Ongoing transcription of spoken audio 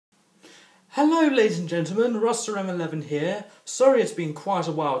Hello ladies and gentlemen, RosterM11 here. Sorry it's been quite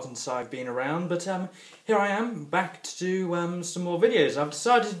a while since I've been around, but here I am, back to do some more videos. I've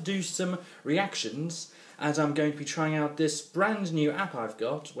decided to do some reactions, as I'm going to be trying out this brand new app I've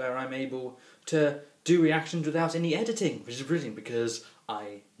got, where I'm able to do reactions without any editing, which is brilliant because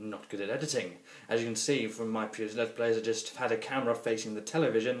I'm not good at editing. As you can see from my previous Let's Plays, I just had a camera facing the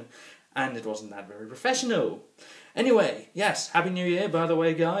television, and it wasn't that very professional. Anyway, yes, Happy New Year, by the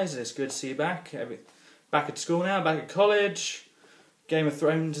way, guys. It's good to see you back. Back at school now, back at college. Game of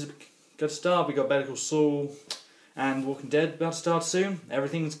Thrones is got to start. We got Better Call Saul and Walking Dead about to start soon.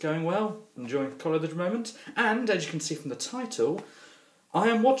 Everything's going well. Enjoying college at the moment. And, as you can see from the title, I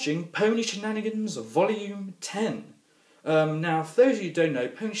am watching Pony Shenanigans Volume 10. Now, for those of you who don't know,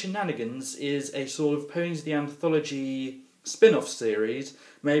 Pony Shenanigans is a sort of Ponies the Anthology spin-off series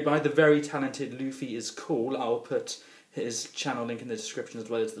made by the very talented Luffyiscool. I'll put his channel link in the description as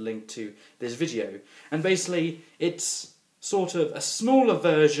well as the link to this video. And basically, it's sort of a smaller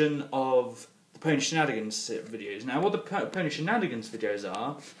version of the Pony Shenanigans videos. Now, what the Pony Shenanigans videos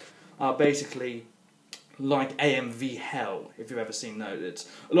are basically like AMV Hell, if you've ever seen those. It's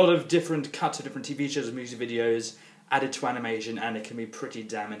a lot of different cuts of different TV shows and music videos added to animation, and it can be pretty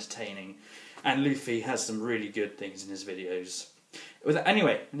damn entertaining. And Luffy has some really good things in his videos.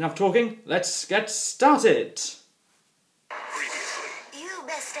 Anyway, enough talking, let's get started! You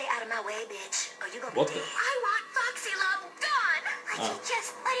best stay out of my way, bitch, or you gonna What be the? dead. I want Foxy Love done! Would you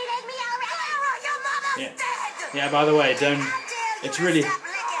just put it in me already? Your mother's dead! Yeah, by the way, it's really...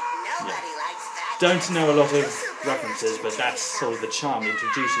 Don't know a lot of references, but that's sort of the charm. It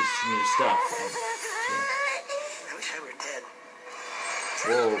introduces to new stuff. I wish I were dead.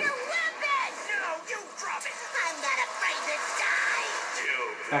 Whoa.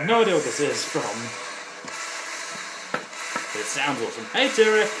 I have no idea what this is from, but it sounds awesome. Hey,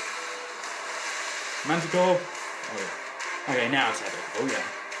 Tyrek! Manticore? Oh yeah. Okay, now it's epic. Oh yeah.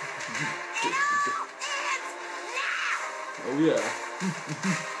 Oh yeah.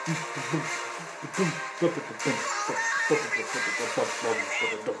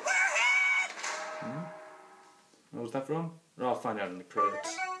 What was that from? I'll find out in the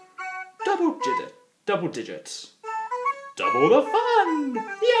credits. Double digits. Double the fun!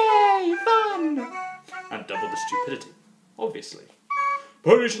 Yay, fun! And double the stupidity, obviously.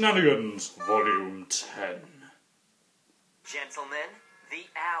 Pony Shenanigans, Volume 10. Gentlemen, the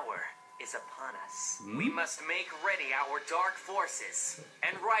hour is upon us. We must make ready our dark forces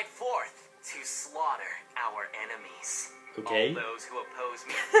and ride forth to slaughter our enemies. Okay. All those who oppose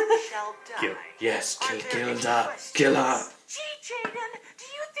me shall die. Kill her. Gee, Jaden, do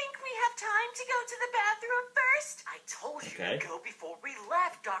you think we have time to go to the bathroom first? I told you to go before we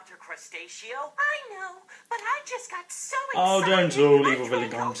left, Dr. Crustaceo. I know, but I just got so excited. Oh, don't all evil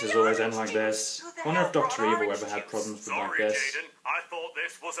villain comments always end like this. I wonder if Dr. Evil ever had problems with like this. Jaden, I thought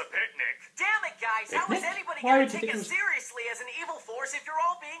this was a picnic. Damn it, guys! How is anybody Why going would to you take think us it was... seriously as an evil force if you're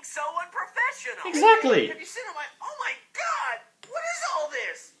all being so unprofessional? Exactly! Have you seen my... Oh my god! What is all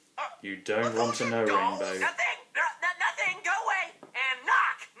this? You don't want to know, Rainbow. Nothing! Nothing! Go away! And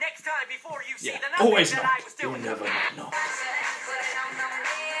knock! Next time before you see the nothing always that knock. I was doing. You'll never knock.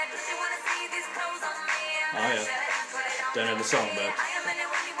 Oh yeah. Don't know the song, but...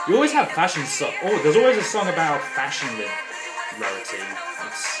 You always have fashion song. Oh, there's always a song about fashion with Rarity.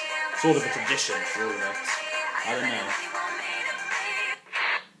 It's sort of a tradition for all of it. I don't know.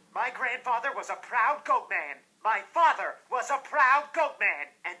 My grandfather was a proud goat man. My father was a proud goat man.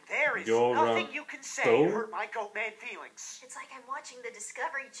 And there is nothing you can say to hurt my goat man feelings. It's like I'm watching the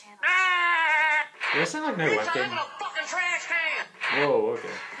Discovery Channel. Does that sound like no whacking? Fucking trash can! Whoa,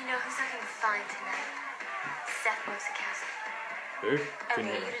 okay. You know who's looking fine tonight? Seth Mosikowski. Who? Okay,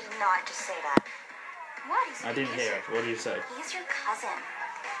 Didn't hear you it. did not just say that. What? I didn't hear it. What did you say? He's your cousin.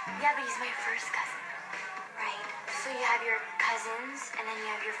 Yeah, but he's my first cousin. Right. So you have your cousins, and then you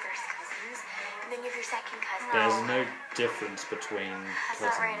have your first cousins, and then you have your second cousin. There's no difference between That's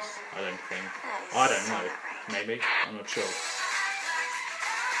not right, cousins, is it? I don't think. That is I don't so know. not right. Maybe. I'm not sure.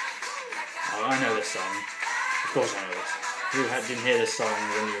 Oh, I know this song. Of course I know this. Who didn't hear this song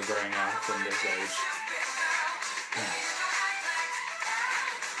when you were growing up from this age?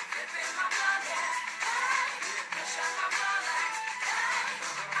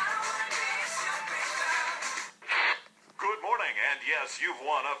 Good morning, and yes, you've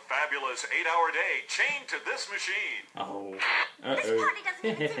won a fabulous 8-hour day chained to this machine. Oh. This Uh-oh. party doesn't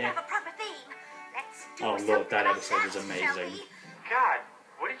even seem to have a proper theme. Let's do Oh, something Lord, that about episode was shall amazing. we? God,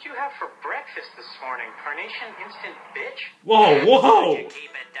 what did you have for breakfast this morning? Carnation instant bitch? Whoa, whoa!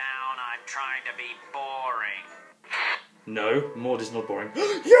 Keep it down. I'm trying to be boring. No, Maud is not boring.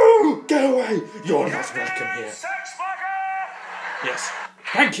 You! Go away! You're not welcome here. Sex fucker! Yes.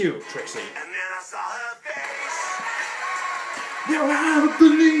 Thank you, Trixie. And then I saw her face. You're a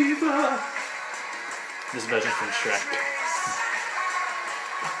believer! This version from Shrek.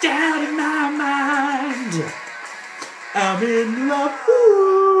 Down in my mind, I'm in love.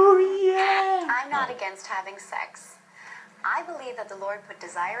 Ooh, yeah! I'm not against having sex. I believe that the Lord put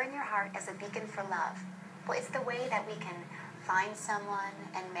desire in your heart as a beacon for love. Well, it's the way that we can find someone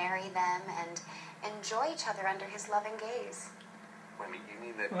and marry them and enjoy each other under his loving gaze. Wait a minute, you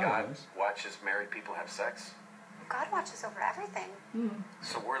mean that God watches married people have sex? God watches over everything.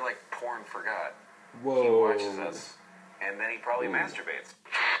 So we're like porn for God. Whoa. He watches us, and then he probably masturbates.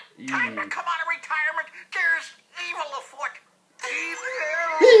 Time to come out of retirement. There's evil afoot.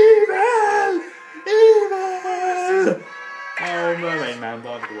 Evil! Evil! Oh, Mermaid Man,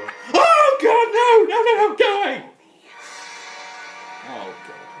 by the way. Oh, God, no, go away! Oh,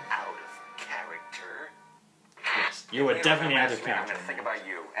 God. Out of character. Yes, you were definitely out of character. I'm gonna think about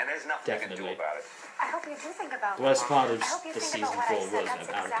you, and there's nothing you can do about it. I hope you do think about The worst part of I hope you the think season about 4 what I was said. out That's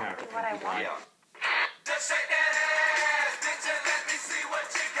of exactly character. what I want. Yeah. Just shake that ass, bitch, and let me see what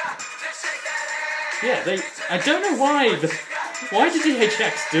you got. Just shake that ass. Yeah, I don't know why why did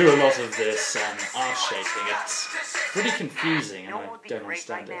DHX do a lot of this arse shaking? It's pretty confusing and I don't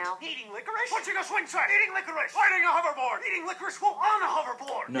understand it. Eating licorice? Punching a swing set. Eating licorice. Riding a hoverboard. Eating licorice while on a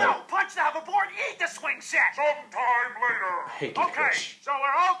hoverboard. No. Punch the hoverboard, eat the swing set. Sometime later. I hate Okay, licorice. so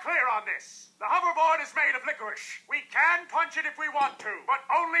we're all clear on this. The hoverboard is made of licorice. We can punch it if we want to, but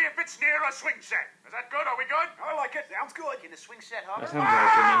only if it's near a swing set. Is that good? Are we good? I like it. Sounds good. In the swing set hover. That sounds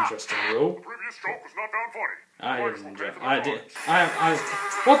like an interesting rule. The previous joke was not down funny. I didn't enjoy it. I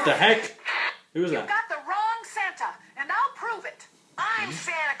what the heck? Who was that? Got the wrong Santa, and I'll prove it. I'm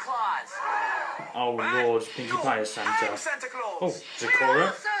Santa Claus. Oh Lord, Pinkie Pie is Santa. I'm Santa Claus. Oh, Zakora?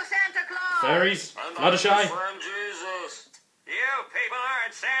 Also Santa Claus. Fairies? Fluttershy? I'm Jesus. You people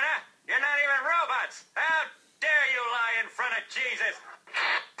aren't Santa. You're not even robots. How dare you lie in front of Jesus?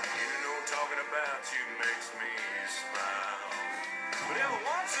 You know, talking about you makes me smile. But every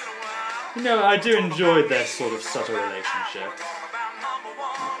once in a while, You know, I do enjoy their sort of subtle relationship.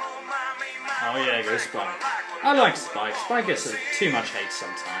 Oh yeah, go Spike. I like Spike. Spike gets too much hate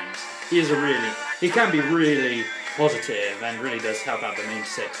sometimes. He can be really positive and really does help out the main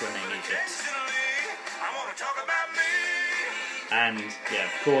six when they need it. I want to talk about me. And yeah,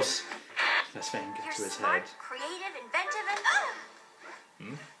 of course, let's get You're to his smart, head. creative, inventive,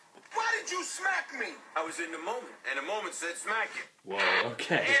 and Why did you smack me? I was in the moment, and the moment said smack you. Whoa,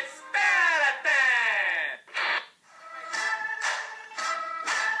 okay. It's Valentine!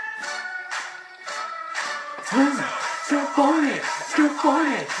 Jump on it! Jump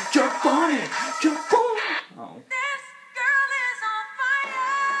on it! Jump on it! Jump on it! Oh. This girl is on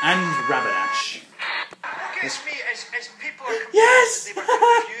fire. And Rabbitash. What gets me is people are complaining Yes! that they were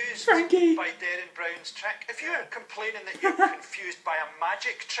confused Frankie! by Darren Brown's trick. If you're complaining that you're confused by a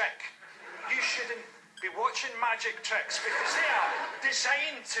magic trick, you shouldn't be watching magic tricks because they are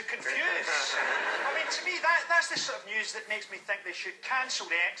designed to confuse. I mean, to me, that's the sort of news that makes me think they should cancel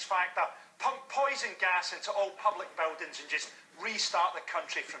the X Factor, pump poison gas into all public buildings and just restart the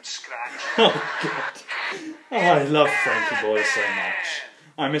country from scratch. Oh god. Oh, I love Frankie Boy so much.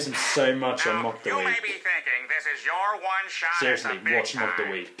 I miss him so much on Mock the You may Week. be thinking this is your one shot Seriously, at the big watch Mock the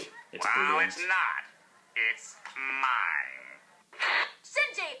time. Week. It's Well, brilliant. it's not. It's mine.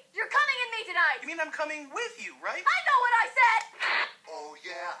 Shinji, you're coming in me tonight. You mean I'm coming with you, right? I know what I said. Oh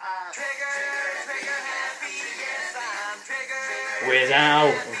yeah, I'm trigger happy. Yes, I'm trigger. Weird Al,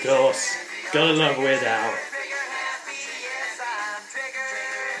 of course. Gotta love Weird Al. Trigger happy. Yes, I'm trigger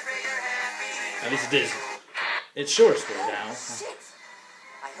happy. At least it is. It's sure it's Weird Al. Shit!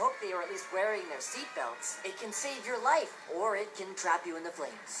 I hope they are at least wearing their seatbelts. It can save your life, or it can trap you in the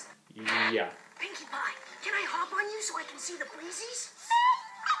flames. Yeah. Pinkie Pie, can I hop on you so I can see the breezies?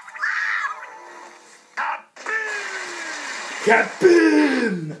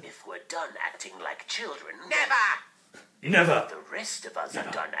 Kabim! If we're done acting like children... Never. The rest of us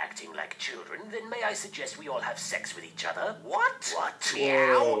are done acting like children, then may I suggest we all have sex with each other? What? What?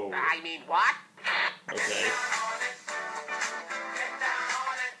 Whoa. I mean, what? Okay.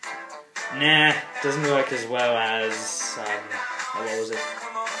 Nah, doesn't work as well as, what was it?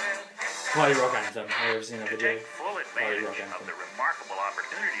 Party Rock Anthem. Have you ever seen that video? Full advantage party rock advantage of anthem. the remarkable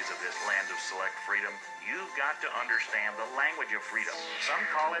opportunities of this land of select freedom, you've got to understand the language of freedom. Some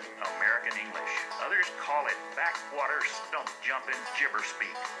call it American English. Others call it backwater stump jumping gibber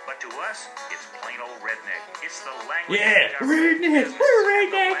speak. But to us, it's plain old redneck. It's the language of redneck! We're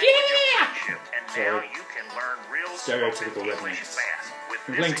redneck! Yeah! And now you can learn real Stereotypical English rednecks. fast.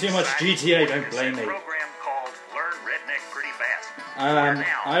 I'm playing too much GTA, don't blame me. Program called Learn Redneck Pretty Fast.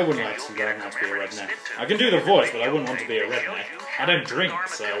 I wouldn't like to learn how to be a redneck. I can do the voice, but I wouldn't want to be a redneck. I don't drink,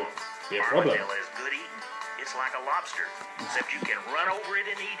 so it'd be a problem. Armadillo is good eating. It's like a lobster, except you can run over it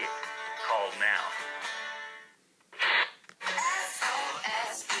and eat it. Call now.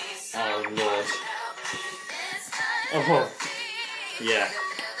 Oh lord. Oh, yeah.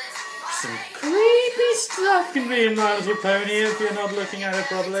 Some creepy stuff can be in My Little Pony if you're not looking at it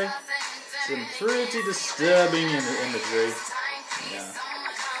properly. Some pretty disturbing imagery. Yeah.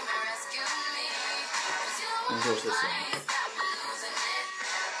 And of course this one.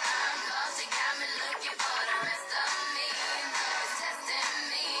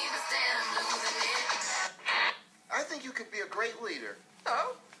 I think you could be a great leader.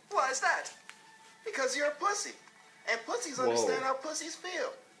 Oh? Why is that? Because you're a pussy. And pussies understand how pussies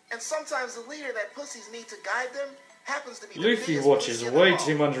feel. And sometimes the leader that pussies need to guide them happens to be the Luffy biggest watches pussy in way the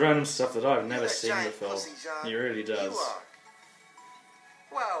too world. much random stuff that I've You're never that seen giant before. pussy, John. He really does. You are.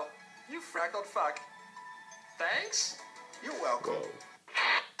 Well, you frackled fuck. Thanks. You're welcome. Whoa.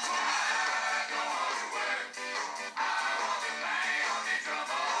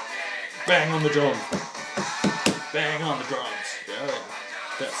 Bang on the drum. Bang on the drums.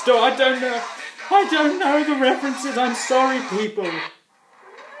 Yeah. Still, I don't know the references. I'm sorry, people. A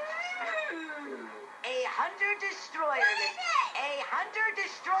hunter destroyer. A hunter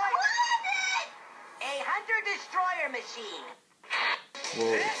destroyer. A hunter destroyer machine.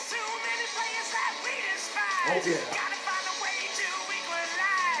 Whoa. Oh yeah.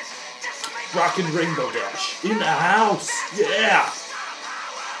 Rockin' Rainbow Dash in the house. Yeah.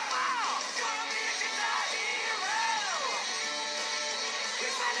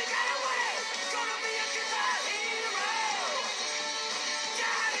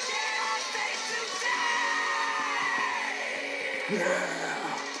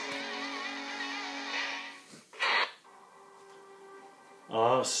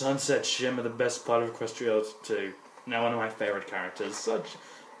 Oh, Sunset Shimmer, the best part of Equestria 2. Now one of my favourite characters. Such...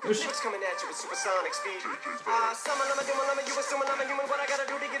 It's coming at you with supersonic speed. You assuming I'm a human. What I gotta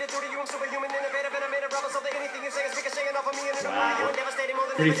do to get it through to you? I'm superhuman, innovative, and I made a rubber so that anything you say is ricocheting off of me. And wow.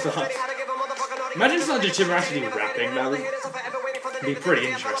 Pretty fast. Imagine Sunset Shimmer actually rapping, that would be pretty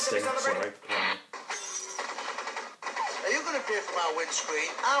interesting. Sorry. Are you gonna pay for my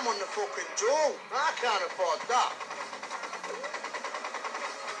windscreen? I'm on the fucking dome. I can't afford that.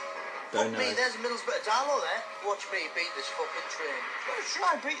 Don't Fuck know. me, there's a middle bit of download there. Watch me beat this fucking train. I'm gonna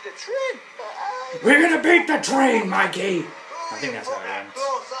try and beat the train. We're gonna beat the train, Mikey! I think that's how it ends.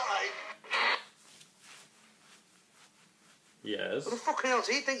 Close, that right? Yes. What the fucking hell does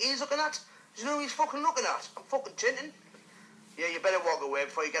he think he's looking at? Do you know who he's fucking looking at? I'm fucking Tintin. Yeah, you better walk away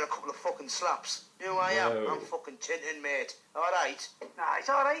before you get a couple of fucking slaps. You know who I am? I'm fucking Tintin, mate. Alright? Nah, it's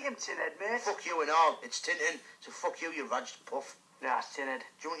alright, him Tinhead, mate. Fuck you and all. It's Tintin. So fuck you, you radged puff. Nah, it's Tinhead.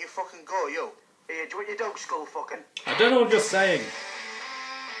 Do you want your fucking go, you? Here, do you want your dog skull fucking? I don't know what you're saying.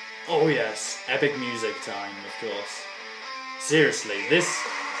 Oh yes, epic music time, of course. Seriously, this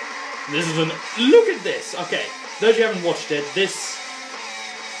is an... Look at this! Okay, those you haven't watched it,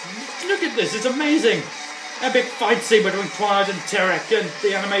 look at this, it's amazing! Epic fight scene between Twilight and Terek, and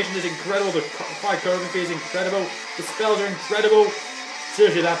the animation is incredible, the fight choreography is incredible, the spells are incredible.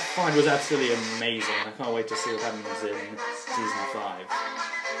 Seriously, that fight was absolutely amazing. I can't wait to see what happens in Season 5.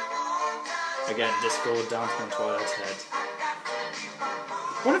 Again, Discord dancing on Twilight's head.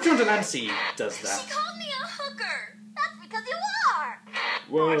 What if John Delancey does that? She called me a hooker. That's because you are.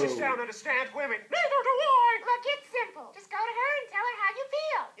 Whoa. I just don't understand women. Neither do I. Look, it's simple. Just go to her and tell her how you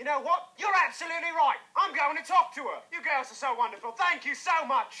feel. You know what? You're absolutely right. I'm going to talk to her. You girls are so wonderful. Thank you so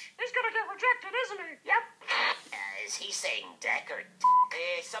much. He's going to get rejected, isn't he? Yep. Is he saying deck or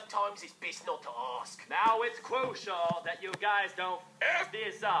sometimes it's best not to ask. Now it's crucial that you guys don't F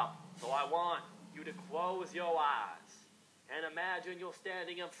this up. So I want you to close your eyes and imagine you're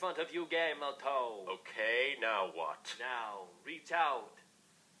standing in front of you, Gamerto. Okay, now what? Now reach out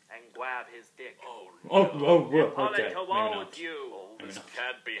and grab his dick. Okay, Pull it towards you. This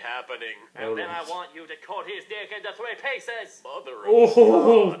can't be happening. And then I want you to cut his dick into 3 pieces.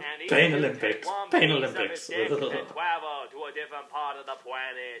 Pain Olympics. Pain Olympics. And travel to a different part of the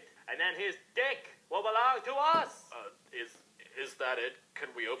planet. And then his dick will belong to us. Is that it? Can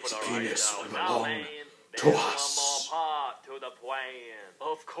we open His our penis eyes will now? belong man, There's one more part to the plan.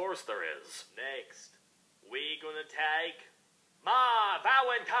 Of course there is. Next, we gonna take my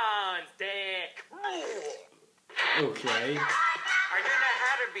Valentine's dick. Okay. I don't know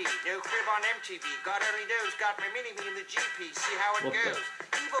how to be. No crib on MTV. God only knows. Got my mini-me in the GP. See how it goes.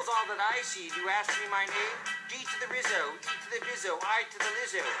 Evil's all that I see. You ask me my name? D to the Rizzo. E to the Bizzo. I to the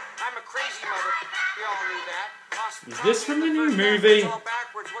Lizzo. I'm a crazy mother. We all knew that. Is this from the new movie?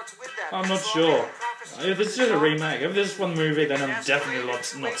 I'm not sure. If it's just a remake, if this is one movie, then I'm definitely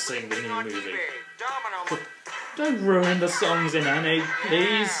not seeing the new movie. Don't ruin the songs in Annie,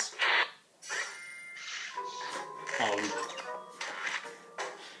 please. Oh.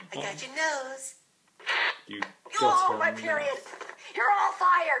 I got your nose. You got my period. You're all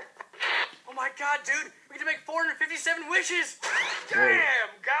fired. Oh my god, dude. We can make 457 wishes.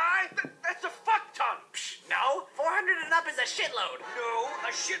 Damn, guy. That's a fuck ton. No, 400 and up is a shitload. No,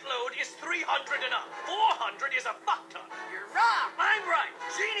 a shitload is 300 and up. 400 is a fuck ton. You're wrong. I'm right.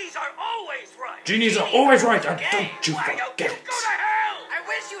 Genies are always right. Genies are always right, and don't you forget it. Go to hell. I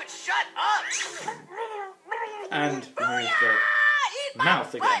wish you would shut up. And remove the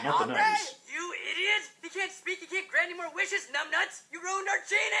mouth again, not the nose. You idiot! He can't speak, he can't grant any more wishes, numbnuts! You ruined our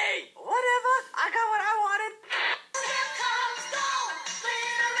genie! Whatever, I got what I wanted.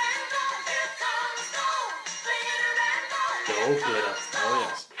 Gold glitter. Oh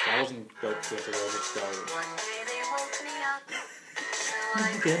yes. That wasn't gold glitter, that was gold. One day they woke me up.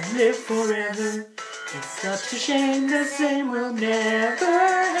 You can live forever. It's such a shame the same will never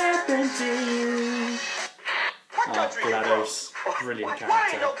happen to you. Oh, GLaDOS. Brilliant character. Why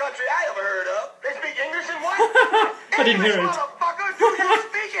ain't no country I ever heard of? They speak English and what? I didn't hear it. Motherfucker, do you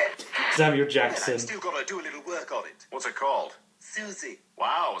speak it? Samuel Jackson. Still gotta do a little work on it. What's it called? Susie.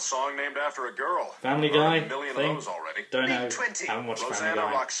 Wow, a song named after a girl. Family Guy. A million Thing. of those already. Don't know. 20. Haven't watched Rosanna,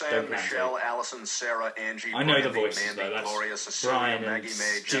 Family Guy. Roxanne, Don't plan Michelle, to. Allison, Sarah, Angie, I know the Brandy, voices Mandy, though. That's Gloria, Cecilia, Brian Maggie and May,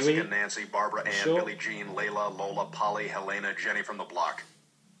 Stewie. Jessica, Nancy, Barbara Ann, Sure. Billie Jean, Layla, Lola, Polly, Helena, Jenny from the block.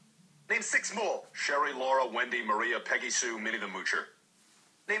 Name 6 more. Sherry, Laura, Wendy, Maria, Peggy Sue, Minnie the Moocher.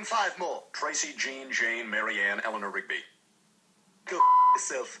 Name 5 more. Tracy, Jean, Jane, Mary Ann, Eleanor Rigby. Go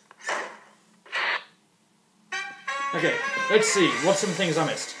yourself. Okay, let's see. What's some things I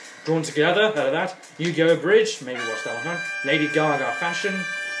missed? Drawn Together, heard of that. Yu-Gi-Oh! Bridge, maybe watch that one. Lady Gaga Fashion.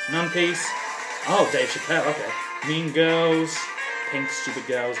 Nun Piece. Oh, Dave Chappelle, okay. Mean Girls. Pink Stupid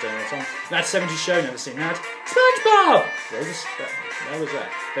Girls, don't know that song. That 70s Show, never seen that. SpongeBob! Where was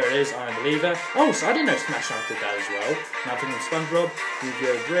that? There it is, I'm a Believer. Oh, so I didn't know Smash Mouth did that as well. Nothing with SpongeBob.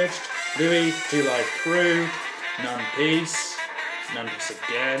 Yu-Gi-Oh! Bridged. Louie, Two Live Crew. Nun Piece. Nun Piece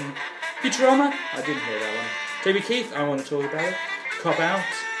again. Futurama, I didn't hear that one. Toby Keith, I want to talk about it. Cop Out.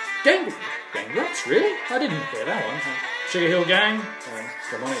 Gang Grumps, really? I didn't hear that one. Sugar Hill Gang.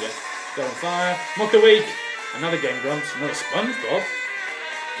 Come on again. God on Fire. Mock the Week. Another Gang Grumps. Another SpongeBob.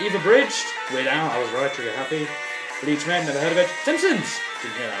 Eva Bridged. Weird Al, I was right, Trigger Happy. Bleach Men, never heard of it. Simpsons.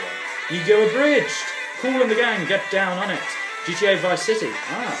 Didn't hear that one. Yu-Gi-Oh! Abridged. Cool and the Gang, Get Down on It. GTA Vice City.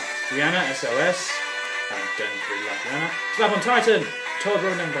 Rihanna, SOS. I don't really like Rihanna. Slap on Titan. Todd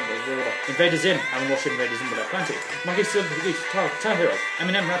Ronan, Invader Zim. I haven't watched Invader Zim, but I've plenty. Monkey Steel, Time Hero.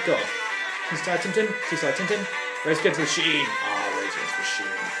 Eminem, Rap God. Seaside Tintin. Race Against the Machine. Race Against the Machine.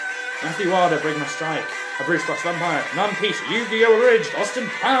 Matthew Wilder, Break My Strike. A Bruce Box Vampire. Nun Piece. Yu-Gi-Oh! Abridged. Austin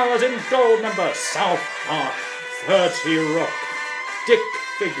Powers in Gold Member. South Park. 30 Rock. Dick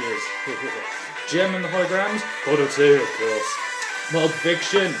Figures. German Holograms. Portal 2, of course. Mob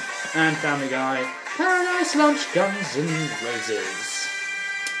Fiction. And Family Guy. Paradise Lunch, Guns and Roses.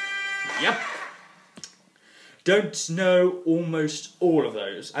 Yep. Don't know almost all of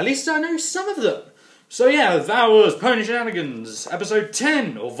those. At least I know some of them. So yeah, that was Pony Shenanigans, episode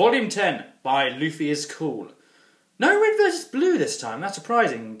 10, or volume 10, by Luffyiscool. No red versus blue this time, that's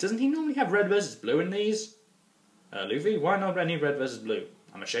surprising. Doesn't he normally have red versus blue in these? Luffy, why not any red versus blue?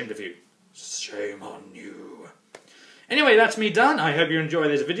 I'm ashamed of you. Shame on you. Anyway, that's me done. I hope you enjoyed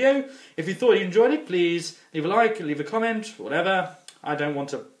this video. If you thought you enjoyed it, please leave a like, leave a comment, whatever. I don't want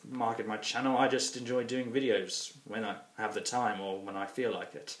to market my channel, I just enjoy doing videos when I have the time or when I feel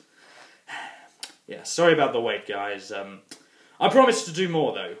like it. Yeah, sorry about the wait, guys. I promise to do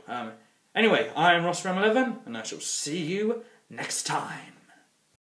more, though. Anyway, I am Ross from 11, and I shall see you next time.